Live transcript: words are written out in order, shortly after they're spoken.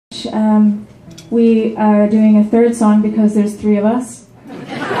much. We are doing a third song because there's three of us.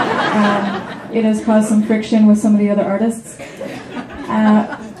 It has caused some friction with some of the other artists.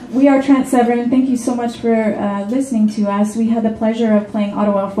 We are Trent, Severn. Thank you so much for listening to us. We had the pleasure of playing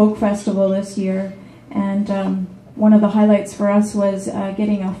Ottawa Folk Festival this year, and one of the highlights for us was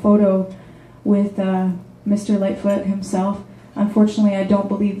getting a photo with Mr. Lightfoot himself. Unfortunately, I don't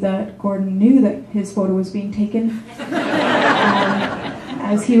believe that Gordon knew that his photo was being taken,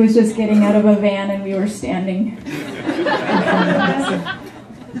 as he was just getting out of a van and we were standing.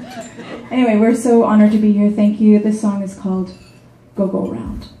 Anyway, we're so honored to be here. Thank you. This song is called Go Go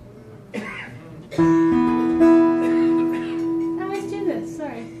Round. I always do this,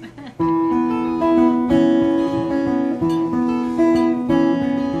 sorry.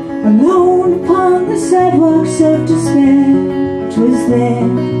 Alone upon the sidewalks of despair, 'twas there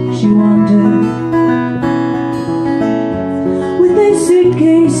she wandered, with a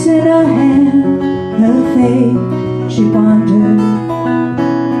suitcase in her hand, her fate she wandered.